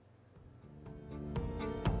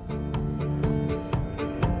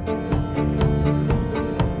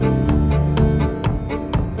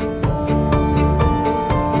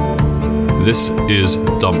This is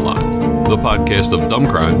Dumbline, the podcast of dumb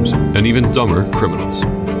crimes and even dumber criminals.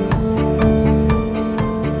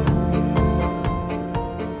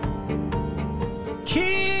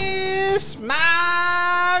 Kiss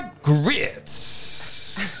my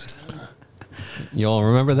grits. Y'all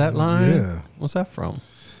remember that line? Yeah. What's that from?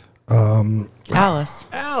 Alice.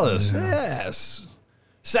 Alice, yes.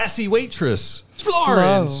 Sassy waitress,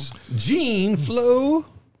 Florence, Jean Flo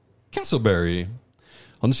Castleberry.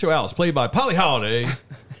 On the show, Alice, played by Polly Holiday.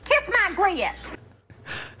 Kiss my grits.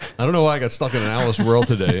 I don't know why I got stuck in an Alice world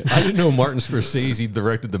today. I didn't know Martin Scorsese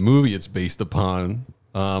directed the movie it's based upon.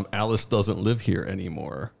 Alice Doesn't Live Here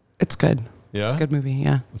Anymore. It's good. Yeah? It's a good movie,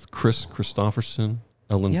 yeah. With Chris Christopherson,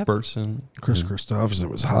 Ellen Burstyn. Chris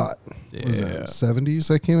Christopherson was hot. Yeah. Was that 70s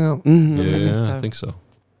that came out? Yeah, I think so.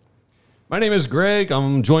 My name is Greg.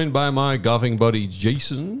 I'm joined by my golfing buddy,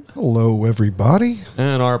 Jason. Hello, everybody.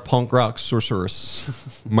 And our punk rock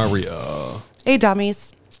sorceress, Maria. Hey,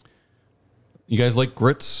 dummies. You guys like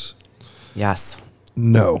grits? Yes.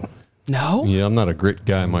 No. No? Yeah, I'm not a grit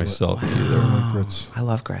guy myself either. Grits. I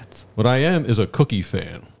love grits. What I am is a cookie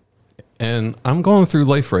fan. And I'm going through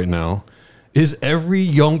life right now. Is every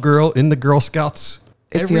young girl in the Girl Scouts?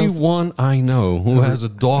 Everyone I know who has a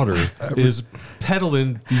daughter is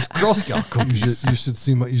peddling these Girl Scout cookies. You should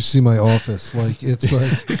see my office. Like it's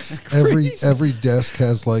like every desk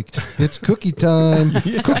has like it's cookie time,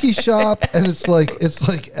 cookie shop, and it's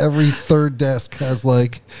like every third desk has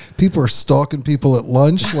like people are stalking people at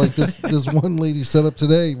lunch. Like this one lady set up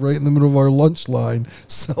today right in the middle of our lunch line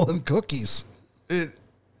selling cookies.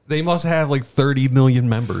 They must have like 30 million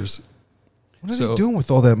members. What are they doing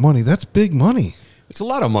with all that money? That's big money. It's a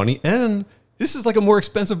lot of money, and this is like a more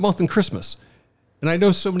expensive month than Christmas. And I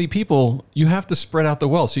know so many people, you have to spread out the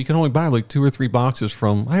wealth, so you can only buy like 2 or 3 boxes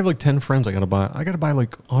from. I have like 10 friends I got to buy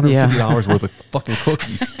like $150 worth of fucking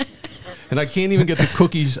cookies. And I can't even get the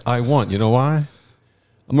cookies I want. You know why?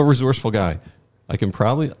 I'm a resourceful guy. I can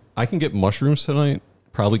get mushrooms tonight,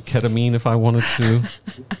 probably ketamine if I wanted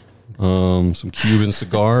to, some Cuban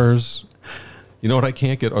cigars. You know what I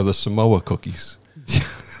can't get are the Samoa cookies.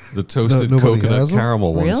 The toasted coconut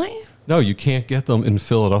caramel ones. Really? No, you can't get them in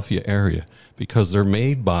Philadelphia area because they're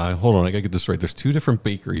made by, hold on, I got to get this right. There's 2 different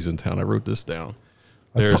bakeries in town. I wrote this down.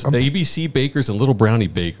 There's ABC Bakers and Little Brownie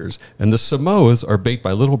Bakers. And the Samoas are baked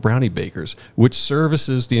by Little Brownie Bakers, which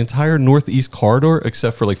services the entire Northeast corridor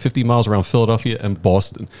except for like 50 miles around Philadelphia and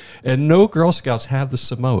Boston. And no Girl Scouts have the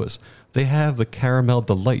Samoas. They have the Caramel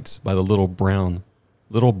Delights by the Little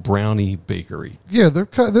Brownie Bakery. Yeah, they're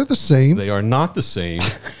the same. They are not the same.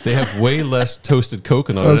 They have way less toasted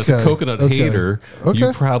coconut. And as a coconut hater,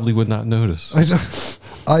 you probably would not notice.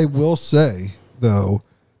 I will say though,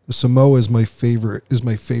 the Samoa is my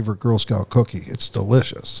favorite Girl Scout cookie. It's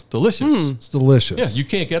delicious. Delicious. It's delicious. Yeah, you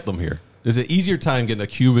can't get them here. There's an easier time getting a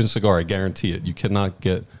Cuban cigar. I guarantee it. You cannot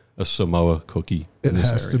get a Samoa cookie. It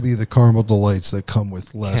has to be the Caramel Delights that come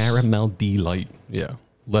with less Caramel Delight. Yeah,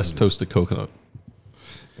 less toasted coconut.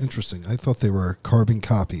 Interesting. I thought they were carbon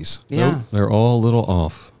copies. Yeah. Nope, they're all a little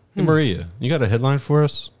off. Hey, Maria, you got a headline for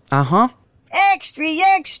us? Uh-huh. Extra,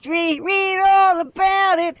 extra, read all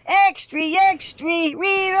about it. Extra, extra,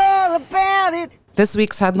 read all about it. This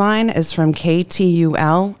week's headline is from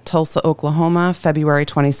KTUL, Tulsa, Oklahoma, February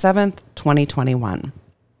 27th, 2021.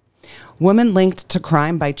 Woman linked to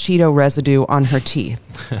crime by Cheeto residue on her teeth.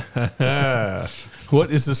 What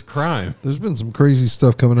is this crime? There's been some crazy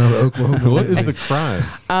stuff coming out of Oklahoma. What is the crime?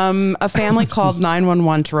 A family called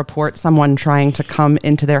 911 to report someone trying to come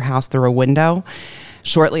into their house through a window.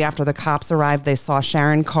 Shortly after the cops arrived, they saw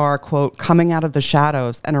Sharon Carr, quote, coming out of the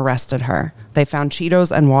shadows and arrested her. They found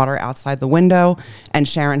Cheetos and water outside the window, and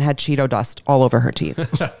Sharon had Cheeto dust all over her teeth.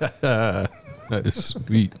 That is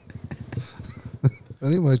sweet.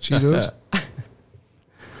 Anyway, Cheetos.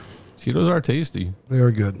 Cheetos are tasty. They are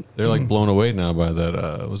good. They're like blown away now by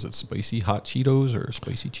that, was it spicy hot Cheetos or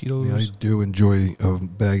spicy Cheetos? Yeah, I do enjoy a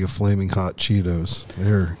bag of flaming hot Cheetos.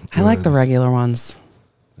 They're good. I like the regular ones.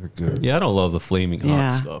 They're good. Yeah, I don't love the flaming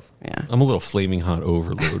hot stuff. Yeah. I'm a little flaming hot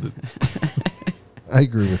overloaded. I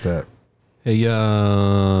agree with that. Hey,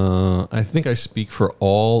 I think I speak for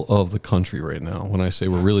all of the country right now when I say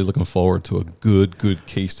we're really looking forward to a good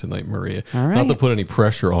case tonight, Maria. All right. Not to put any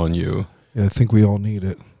pressure on you. Yeah, I think we all need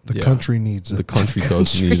it. The country needs it. The country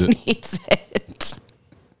does need it. Needs it.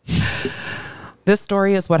 This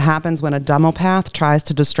story is what happens when a demopath tries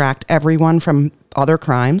to distract everyone from other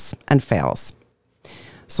crimes and fails.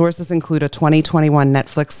 Sources include a 2021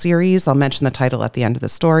 Netflix series. I'll mention the title at the end of the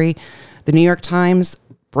story. The New York Times,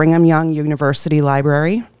 Brigham Young University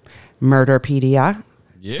Library, Murderpedia,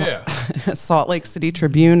 Yeah. Salt Lake City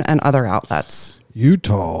Tribune, and other outlets.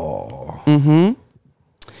 Utah.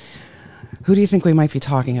 Who do you think we might be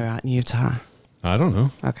talking about in Utah? I don't know.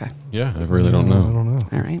 Okay. Yeah, I really don't I know. don't know.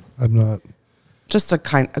 All right. I'm not. Just a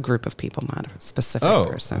group of people, not a specific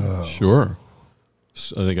person. Sure.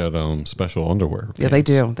 They got special underwear. Yeah, they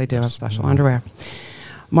do. They do have special underwear.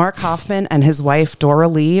 Mark Hoffman and his wife, Dora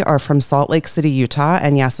Lee, are from Salt Lake City, Utah.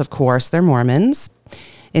 And yes, of course, they're Mormons.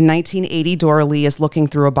 In 1980, Dora Lee is looking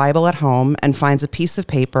through a Bible at home and finds a piece of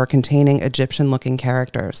paper containing Egyptian-looking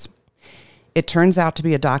characters. It turns out to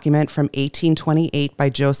be a document from 1828 by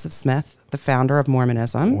Joseph Smith, the founder of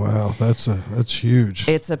Mormonism. Wow, that's huge.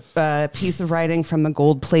 It's a piece of writing from the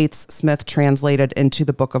gold plates Smith translated into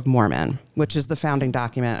the Book of Mormon, which is the founding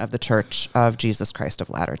document of the Church of Jesus Christ of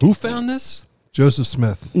Latter-day Who Saints. found this? Joseph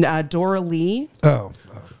Smith. Dora Lee, Oh,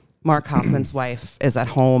 Mark Hoffman's wife, is at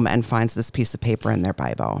home and finds this piece of paper in their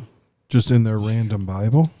Bible. just in their random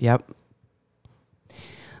Bible. Yep.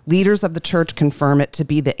 Leaders of the church confirm it to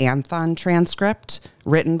be the Anthon transcript,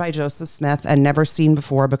 written by Joseph Smith and never seen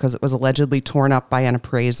before because it was allegedly torn up by an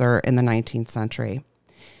appraiser in the 19th century.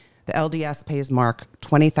 The LDS pays Mark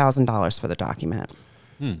 $20,000 for the document.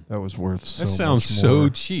 That was worth so That much sounds more. so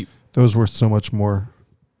cheap. That was worth so much more.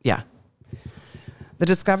 Yeah. The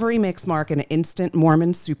discovery makes Mark an instant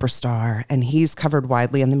Mormon superstar, and he's covered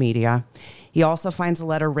widely in the media. He also finds a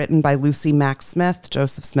letter written by Lucy Mack Smith,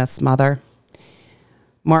 Joseph Smith's mother.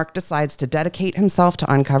 Mark decides to dedicate himself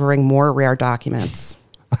to uncovering more rare documents.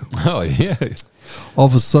 Oh, yeah. All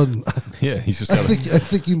of a sudden, Yeah, he's just I got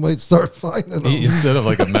think you might start finding them. instead of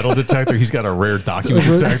like a metal detector, he's got a rare document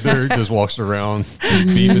detector. Just walks around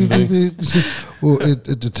beeping things. Well,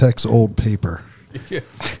 it detects old paper.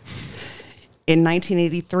 In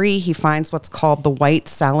 1983, he finds what's called the White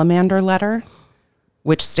Salamander Letter,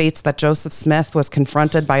 which states that Joseph Smith was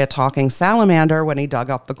confronted by a talking salamander when he dug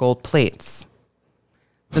up the gold plates.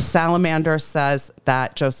 The salamander says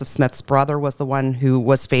that Joseph Smith's brother was the one who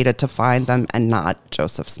was fated to find them and not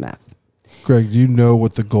Joseph Smith. Greg, do you know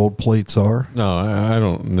what the gold plates are? No, I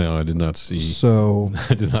don't know. I did not see. So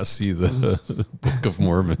I did not see the Book of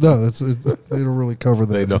Mormon. no, they don't really cover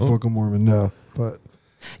that They in the don't? Book of Mormon. No, but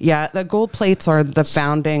Yeah, the gold plates are the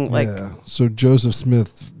founding, yeah. So Joseph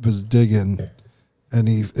Smith was digging, and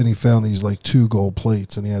he found these like 2 gold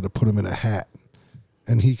plates, and he had to put them in a hat,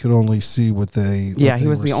 and he could only see what they. yeah, what he they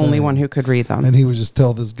was were the only saying. one who could read them. And he would just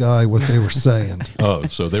tell this guy what they were saying. Oh,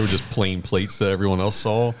 so they were just plain plates that everyone else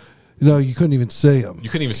saw. No, you couldn't even see them. You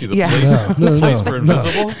couldn't even see the Yeah. plates. No, The plates no, were no,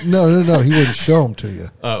 invisible. no. He wouldn't show them to you.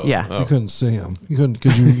 Oh, Yeah. oh. You couldn't see them. You couldn't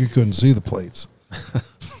because you couldn't see the plates.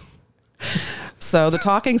 So the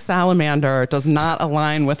talking salamander does not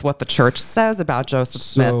align with what the church says about Joseph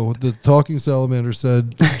Smith. So the talking salamander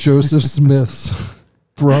said Joseph Smith's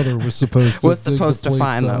brother was supposed to dig the supposed to plates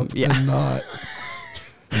find them, up yeah. and not.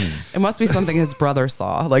 It must be something his brother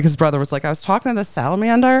saw. Like his brother was like, I was talking to the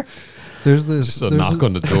salamander. There's this. Just a there's knock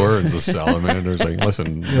on the door and the salamander's like,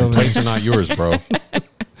 listen, Yeah, the plates are not yours, bro.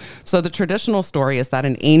 So the traditional story is that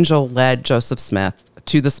an angel led Joseph Smith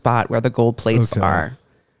to the spot where the gold plates Okay. are.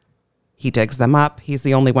 He digs them up. He's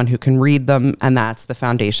the only one who can read them, and that's the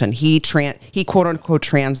foundation. He quote unquote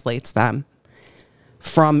translates them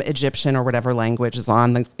from Egyptian or whatever language is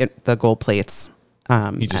on the gold plates.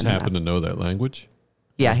 He just happened to know that language.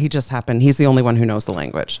 Yeah, he just happened. He's the only one who knows the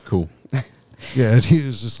language. Cool. Yeah, and he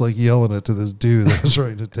was just like yelling it to this dude that was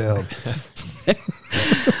writing it down.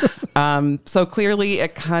 So clearly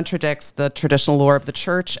it contradicts the traditional lore of the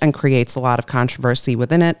church and creates a lot of controversy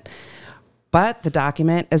within it. But the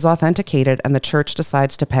document is authenticated, and the church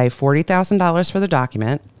decides to pay $40,000 for the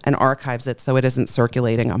document and archives it so it isn't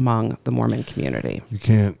circulating among the Mormon community. You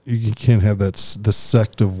can't have that the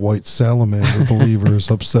sect of white salamander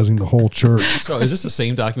believers upsetting the whole church. So is this the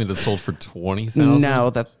same document that sold for $20,000? No,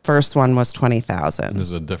 the first one was $20,000. This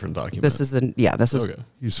is a different document. This is okay.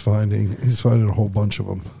 He's finding a whole bunch of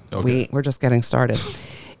them. Okay. We're just getting started.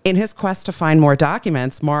 In his quest to find more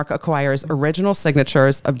documents, Mark acquires original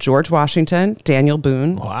signatures of George Washington, Daniel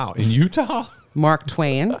Boone, Wow. In Utah? Mark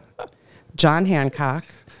Twain, John Hancock,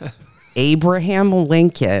 Abraham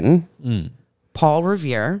Lincoln, Paul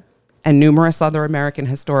Revere, and numerous other American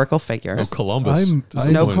historical Oh, figures. Columbus.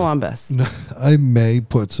 No Columbus. I may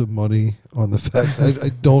put some money on the fact I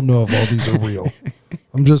don't know if all these are real.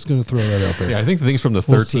 I'm just going to throw that out there. Yeah, I think the things from the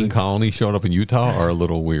We'll 13 see. colonies showing up in Utah are a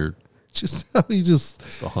little weird. Just how he just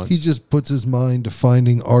a hunch. he just puts his mind to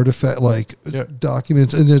finding artifact Yeah.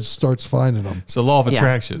 documents and then starts finding them. It's the law of Yeah.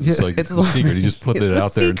 attraction. It's Yeah. like It's the secret. He just put it's it the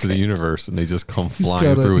out there into the secret. universe, and they just come He's flying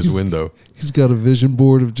got a- through his he's- window. He's got a vision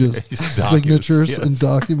board of just He's signatures documents, and yes.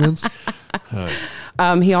 documents.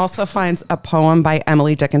 He also finds a poem by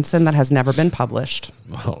Emily Dickinson that has never been published.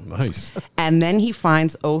 Oh, nice. And then he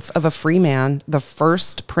finds Oath of a Free Man, the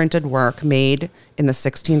first printed work made in the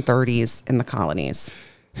 1630s in the colonies.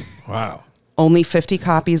 Wow. Only 50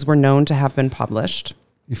 copies were known to have been published.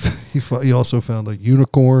 He also found a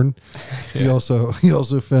unicorn. He also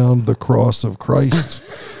found the cross of Christ.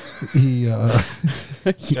 I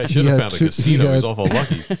should have found a casino. He was awful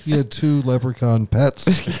lucky. He had 2 leprechaun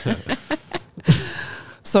pets.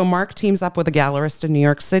 So Mark teams up with a gallerist in New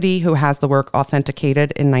York City who has the work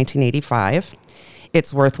authenticated in 1985.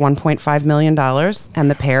 It's worth $1.5 million, and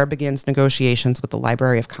the pair begins negotiations with the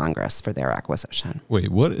Library of Congress for their acquisition. Wait,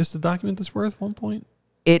 what is the document that's worth 1 point?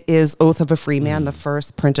 It is Oath of a Free Man, the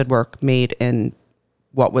first printed work made in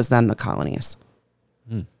what was then the colonies.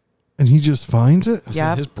 And he just finds it?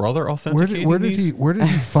 Yeah. His brother authenticating Where did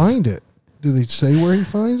he find it? Do they say where he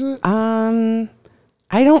finds it?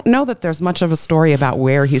 I don't know that there's much of a story about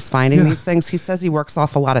where he's finding these things. He says he works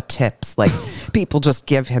off a lot of tips. Like, people just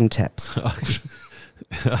give him tips.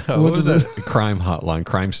 What was that crime hotline?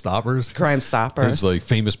 Crime Stoppers? Crime Stoppers. It's like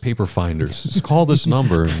famous paper finders. Just call this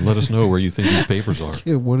number and let us know where you think these papers are.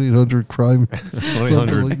 Yeah, 1-800-CRIME.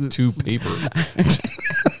 1-800-2-PAPER.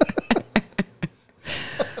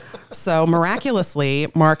 So miraculously,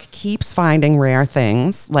 Mark keeps finding rare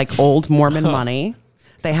things like old Mormon money.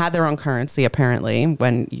 They had their own currency, apparently,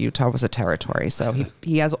 when Utah was a territory. So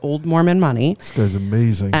he has old Mormon money. This guy's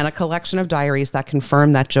amazing. And a collection of diaries that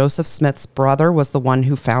confirm that Joseph Smith's brother was the one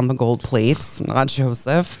who found the gold plates, not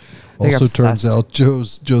Joseph. They're Also obsessed. turns out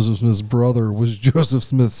Joseph Smith's brother was Joseph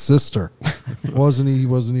Smith's sister. Wasn't he? He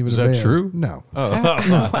wasn't even Is a that man. true? No. Oh, I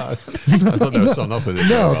thought that was something else I didn't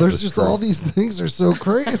know No, about there's this just story. all these things are so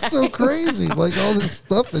crazy. It's so crazy. Like all this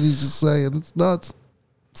stuff that he's just saying. It's nuts.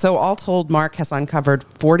 So all told, Mark has uncovered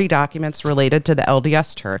 40 documents related to the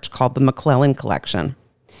LDS Church called the McClellan Collection.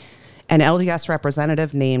 An LDS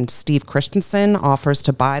representative named Steve Christensen offers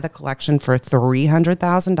to buy the collection for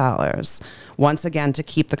 $300,000, once again to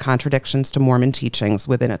keep the contradictions to Mormon teachings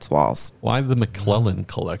within its walls. Why the McClellan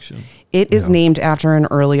collection? It is named after an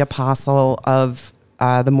early apostle of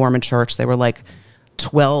the Mormon Church. They were like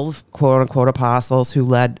 12 quote-unquote apostles who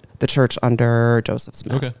led the church under Joseph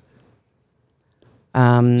Smith. Okay.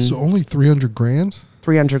 So only $300,000?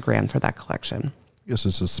 $300,000 for that collection. I guess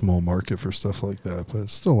it's a small market for stuff like that, but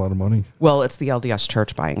it's still a lot of money. Well, it's the LDS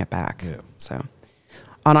Church buying it back. Yeah. So,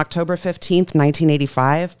 on October 15th,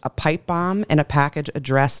 1985, a pipe bomb in a package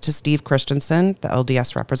addressed to Steve Christensen, the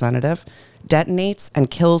LDS representative, detonates and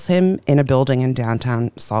kills him in a building in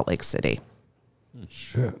downtown Salt Lake City.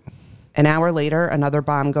 Shit. An hour later, another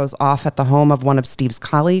bomb goes off at the home of one of Steve's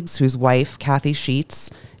colleagues, whose wife, Kathy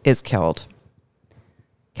Sheets, is killed.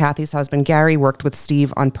 Kathy's husband, Gary, worked with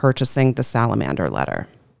Steve on purchasing the Salamander letter.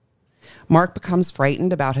 Mark becomes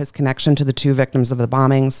frightened about his connection to the 2 victims of the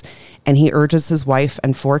bombings, and he urges his wife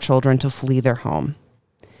and 4 children to flee their home.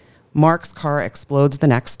 Mark's car explodes the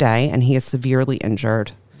next day, and he is severely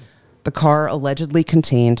injured. The car allegedly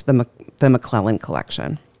contained the McClellan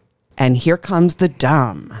collection. And here comes the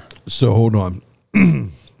dumb. So hold on.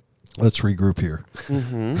 Let's regroup here.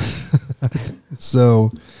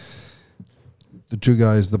 So the 2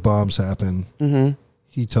 guys, the bombs happen. Mm-hmm.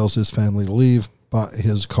 He tells his family to leave. But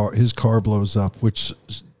his car blows up, which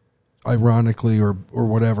ironically or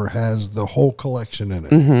whatever has the whole collection in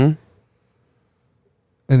it. Mm-hmm.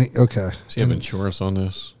 And Does he have insurance on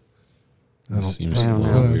this? Seems a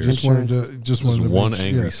little weird. Just wanted to one make,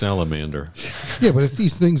 angry salamander. Yeah, but if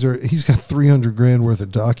these things he's got $300,000 worth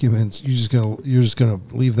of documents. You're just gonna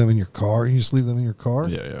leave them in your car. You just leave them in your car.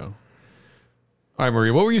 Yeah. All right,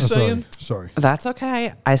 Maria, what were you saying? Sorry. That's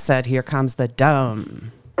okay. I said, here comes the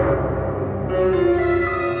dumb.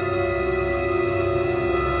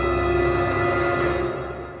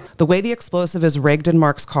 The way the explosive is rigged in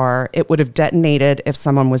Mark's car, it would have detonated if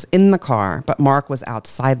someone was in the car, but Mark was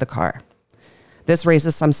outside the car. This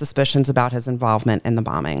raises some suspicions about his involvement in the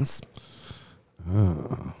bombings.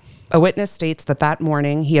 A witness states that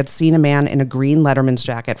morning he had seen a man in a green Letterman's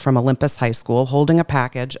jacket from Olympus High School holding a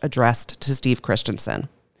package addressed to Steve Christensen.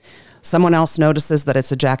 Someone else notices that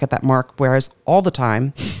it's a jacket that Mark wears all the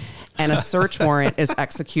time, and a search warrant is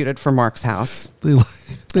executed for Mark's house.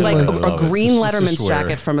 They Like a love it. green Just Letterman's swear.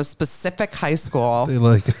 jacket from a specific high school. They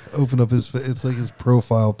open up it's like his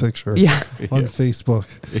profile picture. Yeah. On Facebook.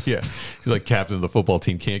 Yeah. He's like captain of the football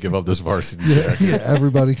team, can't give up this varsity Yeah, jacket. yeah.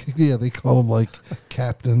 Everybody. Yeah, they call him like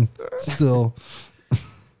captain. Still.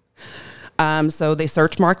 So they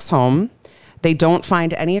search Mark's home. They don't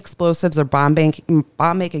find any explosives or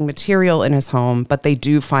bomb-making material in his home, but they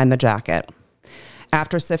do find the jacket.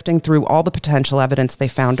 After sifting through all the potential evidence they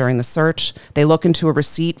found during the search, they look into a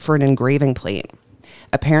receipt for an engraving plate.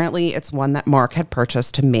 Apparently, it's one that Mark had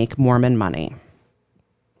purchased to make Mormon money.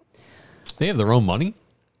 They have their own money?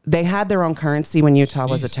 They had their own currency when Utah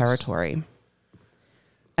was a Jesus. territory.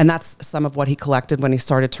 And that's some of what he collected when he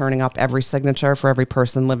started turning up every signature for every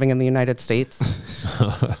person living in the United States.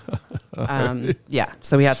 Yeah,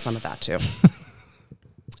 so he had some of that too.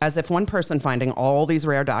 As if one person finding all these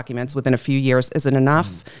rare documents within a few years isn't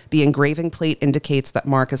enough, the engraving plate indicates that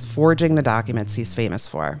Mark is forging the documents he's famous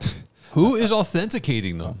for. Who is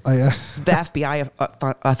authenticating them? The FBI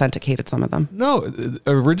authenticated some of them. No,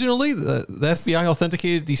 originally the FBI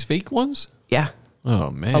authenticated these fake ones? Yeah.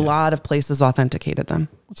 Oh, man. A lot of places authenticated them.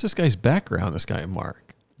 What's this guy's background, this guy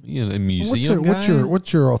Mark? You know, a museum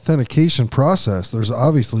What's your authentication process? There's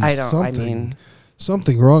obviously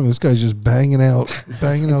something wrong. This guy's just banging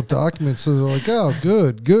out documents. So they're like, oh,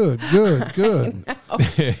 good.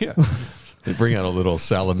 Yeah. They bring out a little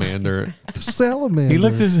salamander. Salamander. He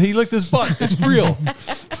licked his butt. It's real.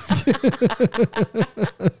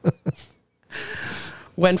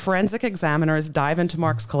 When forensic examiners dive into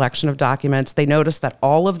Mark's collection of documents, they notice that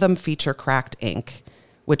all of them feature cracked ink,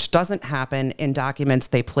 which doesn't happen in documents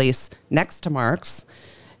they place next to Mark's,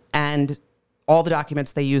 and all the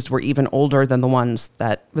documents they used were even older than the ones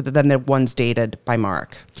dated by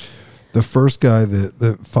Mark. The first guy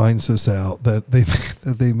that finds this out that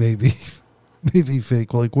they may be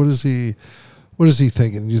fake. Like, what is he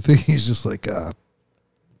thinking? You think he's just like,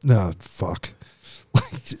 no, fuck.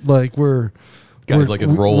 like we're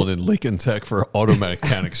enrolling in Lincoln Tech for auto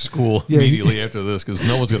mechanic school immediately after this because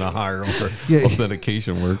no one's going to hire him for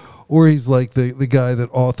authentication work. Or he's like the guy that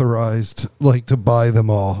authorized to buy them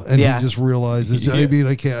all, and he just realizes. I mean,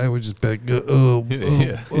 I would just bet. Oh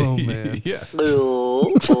man. Yeah.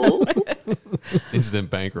 Instant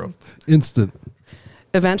bankrupt. Instant.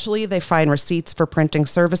 Eventually, they find receipts for printing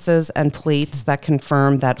services and plates that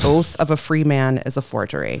confirm that oath of a free man is a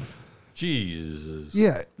forgery. Jesus.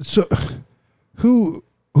 Yeah. So, who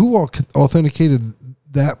authenticated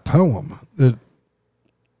that poem?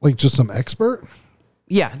 Just some expert?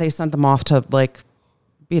 Yeah, they sent them off to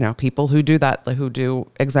people who do that, who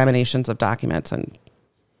do examinations of documents and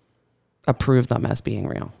approve them as being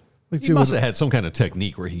real. Like, He must have had some kind of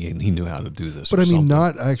technique where he knew how to do this. But I mean,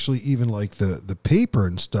 not actually even like the paper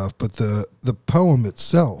and stuff, but the poem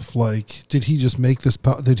itself. Like, did he just make this?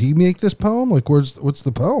 Did he make this poem? Like, what's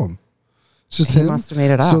the poem? It's just him. He must have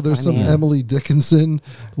made it up. So there's Emily Dickinson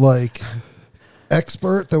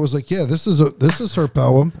expert that was like, yeah, this is her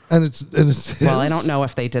poem, and it's his. Well, I don't know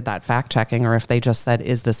if they did that fact checking or if they just said,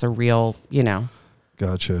 is this a real?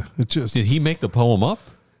 Gotcha. Did he make the poem up?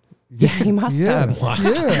 Yeah, he must have. Wow,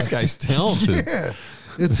 this guy's talented. Yeah.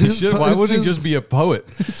 It's his. Why wouldn't he just be a poet?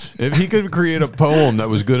 If he could create a poem that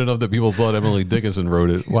was good enough that people thought Emily Dickinson wrote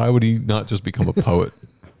it, why would he not just become a poet?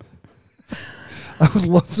 I would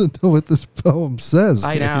love to know what this poem says.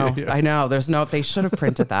 I know. They should have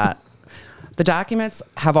printed that. The documents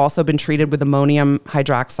have also been treated with ammonium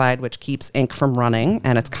hydroxide, which keeps ink from running,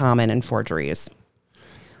 and it's common in forgeries.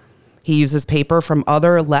 He uses paper from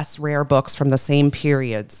other less rare books from the same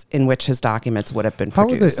periods in which his documents would have been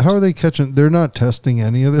produced. How are they catching? They're not testing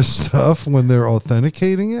any of this stuff when they're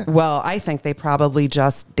authenticating it? Well, I think they probably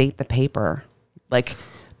just date the paper.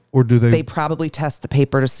 Or do they? They probably test the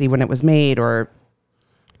paper to see when it was made, or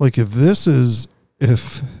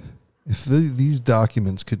if these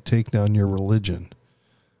documents could take down your religion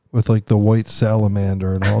with the white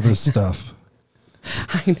salamander and all this stuff.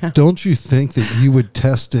 I know. Don't you think that you would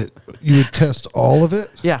test it? You would test all of it?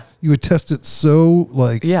 Yeah. You would test it so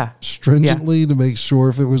stringently to make sure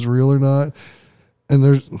if it was real or not. And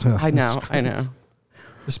there's I know.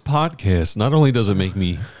 This podcast, not only does it make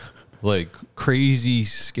me crazy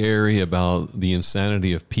scary about the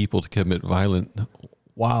insanity of people to commit violent,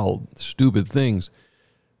 wild, stupid things,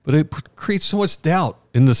 but it creates so much doubt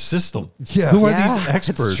in the system. Yeah. Who are these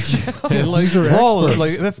experts? And these are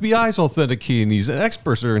experts. FBI's authenticating these.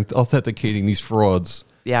 Experts are authenticating these frauds.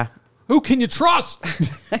 Yeah. Who can you trust?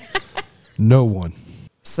 No one.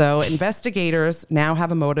 So investigators now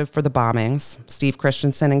have a motive for the bombings. Steve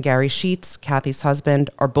Christensen and Gary Sheets, Kathy's husband,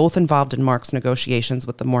 are both involved in Mark's negotiations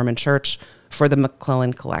with the Mormon Church for the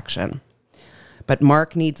McClellan collection. But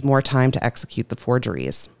Mark needs more time to execute the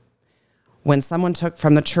forgeries. When someone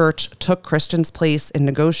from the church took Christian's place in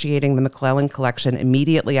negotiating the McClellan collection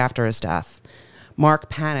immediately after his death, Mark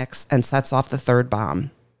panics and sets off the third bomb.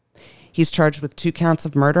 He's charged with 2 counts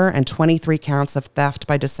of murder and 23 counts of theft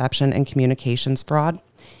by deception and communications fraud.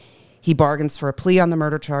 He bargains for a plea on the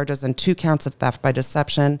murder charges and 2 counts of theft by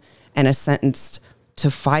deception and is sentenced to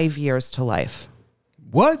 5 years to life.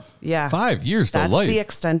 What? Yeah. 5 years to That's life. the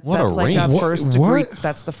extent. What That's a like range. a first degree. What?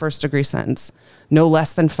 That's the first degree sentence. No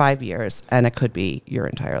less than 5 years, and it could be your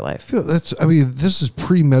entire life. This is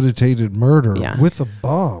premeditated murder Yeah. with a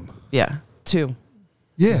bomb. Yeah. 2.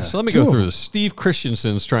 Yeah. So let me go through this. Steve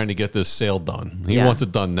Christensen's trying to get this sale done. He Yeah. wants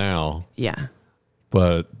it done now, Yeah.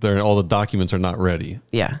 but all the documents are not ready.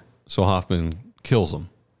 Yeah. So Hoffman kills him.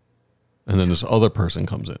 And then this other person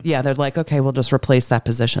comes in. Yeah. They're like, okay, we'll just replace that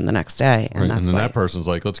position the next day. And Right? that's And then why. that person's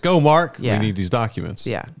like, let's go, Mark. Yeah. We need these documents.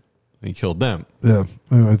 Yeah. And he killed them. Yeah.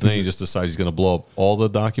 I Then he think. just decides he's going to blow up all the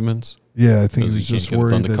documents. Yeah, I think he Because was he just can't get it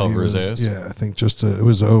worried done to that he cover his was. ass? Yeah, I think it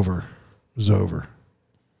was over. It was over.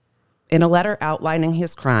 In a letter outlining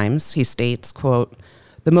his crimes, he states, quote,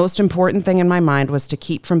 "The most important thing in my mind was to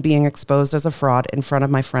keep from being exposed as a fraud in front of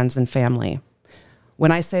my friends and family.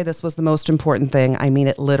 When I say this was the most important thing, I mean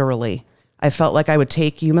it literally. I felt like I would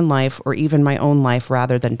take human life or even my own life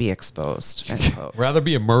rather than be exposed." End quote. Rather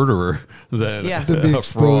be a murderer than Yeah. Then be a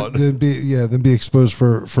fraud. exposed. Then be exposed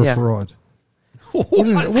for Yeah. fraud. What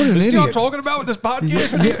an is what I'm idiot. talking about with this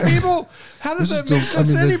podcast with these people? How does that make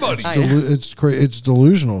sense to anybody? It's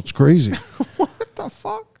delusional. It's crazy. What the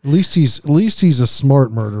fuck? At least he's a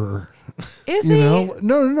smart murderer. Is You he? know?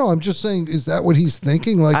 No. I'm just saying, is that what he's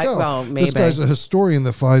thinking? Like, Well, this maybe. guy's a historian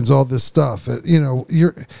that finds all this stuff.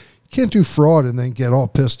 You can't do fraud and then get all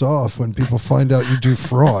pissed off when people find out you do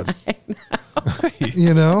fraud.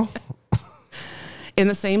 You know? In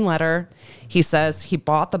the same letter, he says he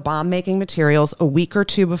bought the bomb-making materials a week or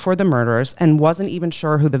two before the murders and wasn't even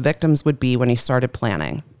sure who the victims would be when he started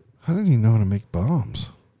planning. How did he know how to make bombs?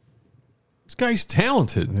 This guy's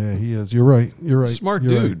talented. Yeah, he is. You're right. Smart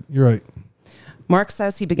You're dude. Right. You're right. Mark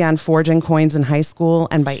says he began forging coins in high school,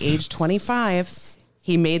 and by age 25,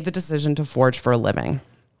 he made the decision to forge for a living.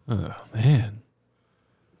 Oh, man.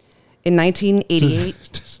 In 1988,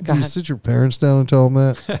 go Do you ahead. sit your parents down and tell them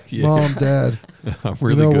that? Yeah. Mom, Dad, I'm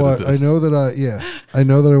really you know good what? at this. I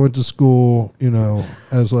know that I went to school,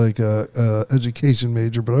 as like a education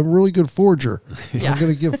major, but I'm a really good forger. Yeah. I'm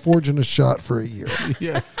going to give forging a shot for a year.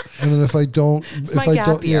 Yeah. And then if I don't, my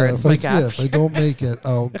gap year. It's my gap if I don't make it,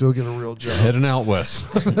 I'll go get a real job. Heading out west.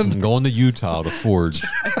 I'm going to Utah to forge.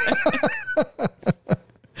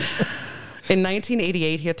 In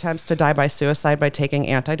 1988, he attempts to die by suicide by taking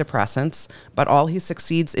antidepressants, but all he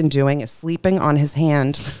succeeds in doing is sleeping on his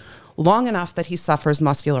hand long enough that he suffers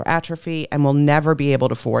muscular atrophy and will never be able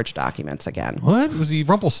to forge documents again. What? Was he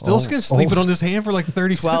Rumpelstiltskin sleeping on his hand for like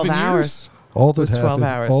 37 12 years? hours. All that was 12 happened,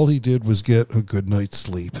 hours. all he did was get a good night's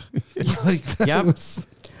sleep. Like that Yep. was-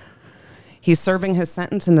 He's serving his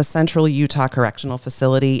sentence in the Central Utah Correctional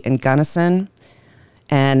Facility in Gunnison.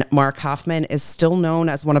 And Mark Hoffman is still known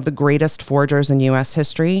as one of the greatest forgers in U.S.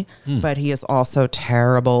 history, but he is also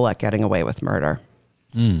terrible at getting away with murder.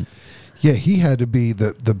 Yeah, he had to be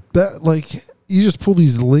the best. Like, you just pull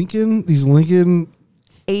these Lincoln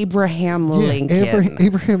Abraham Lincoln.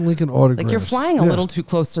 Abraham Lincoln autographs. Like, you're flying a Yeah. little too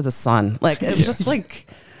close to the sun. Like, it's just like,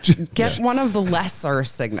 get one of the lesser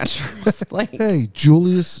signatures. Like, Hey,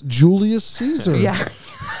 Julius Caesar. yeah.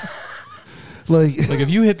 Like, Like if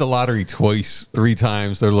you hit the lottery twice, 3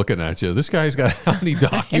 times, they're looking at you. This guy's got how many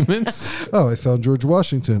documents? oh, I found George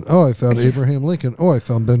Washington. Oh, I found Abraham Lincoln. Oh, I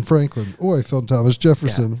found Ben Franklin. Oh, I found Thomas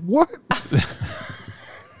Jefferson. What?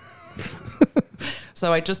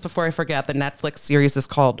 So just before I forget, the Netflix series is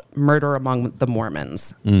called Murder Among the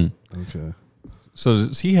Mormons. Okay. So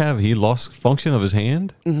does he lost function of his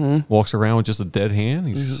hand? Mm-hmm. Walks around with just a dead hand?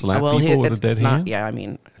 He's slapped people with a dead hand? Yeah, I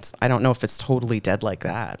mean, I don't know if it's totally dead like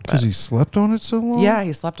that. But Because he slept on it so long? yeah,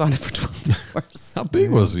 he slept on it for 12 hours. How big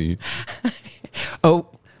was he? Oh,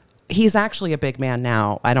 he's actually a big man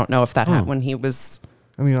now. I don't know if that happened when he was...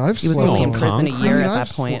 I mean, He was only in prison a year at that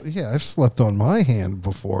I've point. I've slept on my hand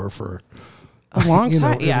before for A long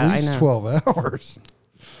time? Yeah, at least I know. 12 hours.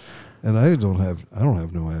 And I don't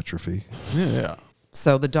have no atrophy. Yeah.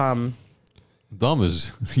 So the dumb... Dumb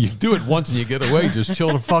is you do it once and you get away. Just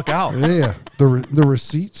chill the fuck out. Yeah, the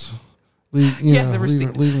receipts. Leaving They're like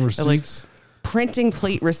receipts. printing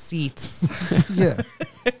plate receipts. Yeah.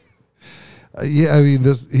 Yeah, I mean,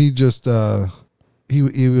 he was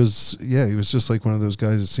just like one of those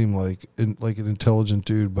guys that seemed like an intelligent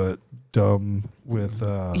dude, but dumb with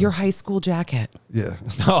Your high school jacket. yeah.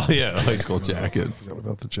 Oh yeah, high school jacket. Forgot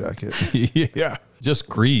about the jacket. Yeah. Just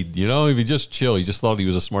greed. If he just chill, he just thought he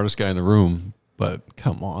was the smartest guy in the room. But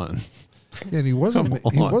come on. Yeah, and he wasn't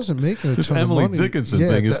making a This ton Emily of money. Dickinson Yeah,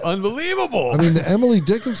 thing is that- unbelievable. I mean, the Emily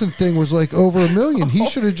Dickinson thing was like over $1 million. He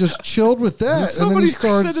should have just chilled with that. somebody and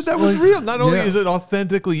then he said that was like, real. Not only yeah. is it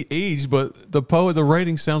authentically aged, but the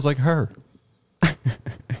writing sounds like her.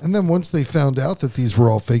 And then once they found out that these were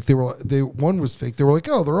all fake, one was fake. They were like,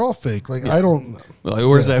 "Oh, they're all fake." Like I don't. Like,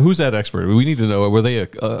 where's that? Who's that expert? We need to know. Were they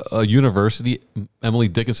a university Emily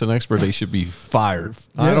Dickinson expert? They should be fired.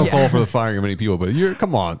 I don't call for the firing of many people, but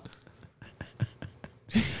come on.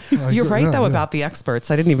 You're right though about the experts.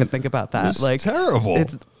 I didn't even think about that. It's terrible.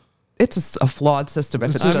 It's a flawed system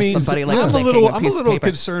if it's just somebody like I'm a little paper.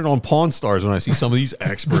 concerned on Pawn Stars when I see some of these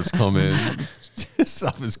experts come in. This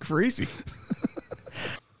stuff is crazy.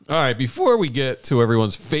 All right, before we get to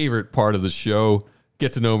everyone's favorite part of the show,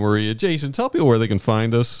 get to know Maria. Jason, tell people where they can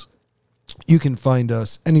find us. You can find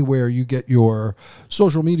us anywhere you get your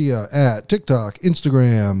social media at TikTok,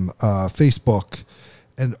 Instagram, Facebook,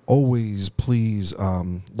 and always please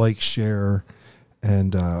like, share,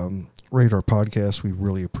 and rate our podcast. We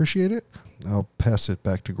really appreciate it. I'll pass it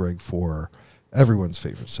back to Greg for everyone's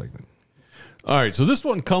favorite segment. All right, so this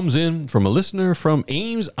one comes in from a listener from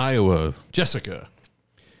Ames, Iowa, Jessica.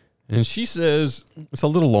 And she says, it's a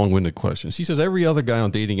little long-winded question. She says, every other guy on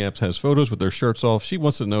dating apps has photos with their shirts off. She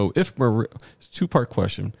wants to know if Maria, it's a two-part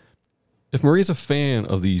question, if Maria's a fan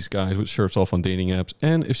of these guys with shirts off on dating apps,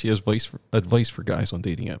 and if she has advice for guys on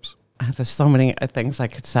dating apps. There's so many things I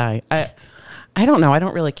could say. I don't know. I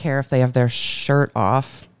don't really care if they have their shirt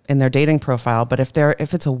off in their dating profile, but if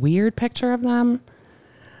it's a weird picture of them,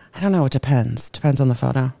 I don't know. It depends. Depends on the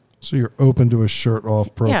photo. So you're open to a shirt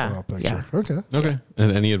off profile picture. Yeah. Okay.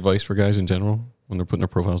 And any advice for guys in general when they're putting their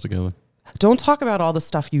profiles together? Don't talk about all the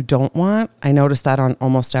stuff you don't want. I noticed that on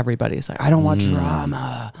almost everybody. It's like, I don't want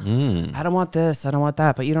drama. I don't want this. I don't want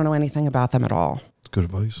that. But you don't know anything about them at all. It's good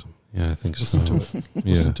advice. Yeah, I think so. Listen to it.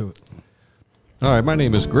 Listen to it. All right, my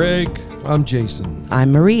name is Greg. I'm Jason.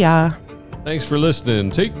 I'm Maria. Thanks for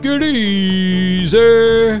listening. Take it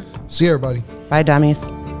easy. See you, everybody. Bye, dummies.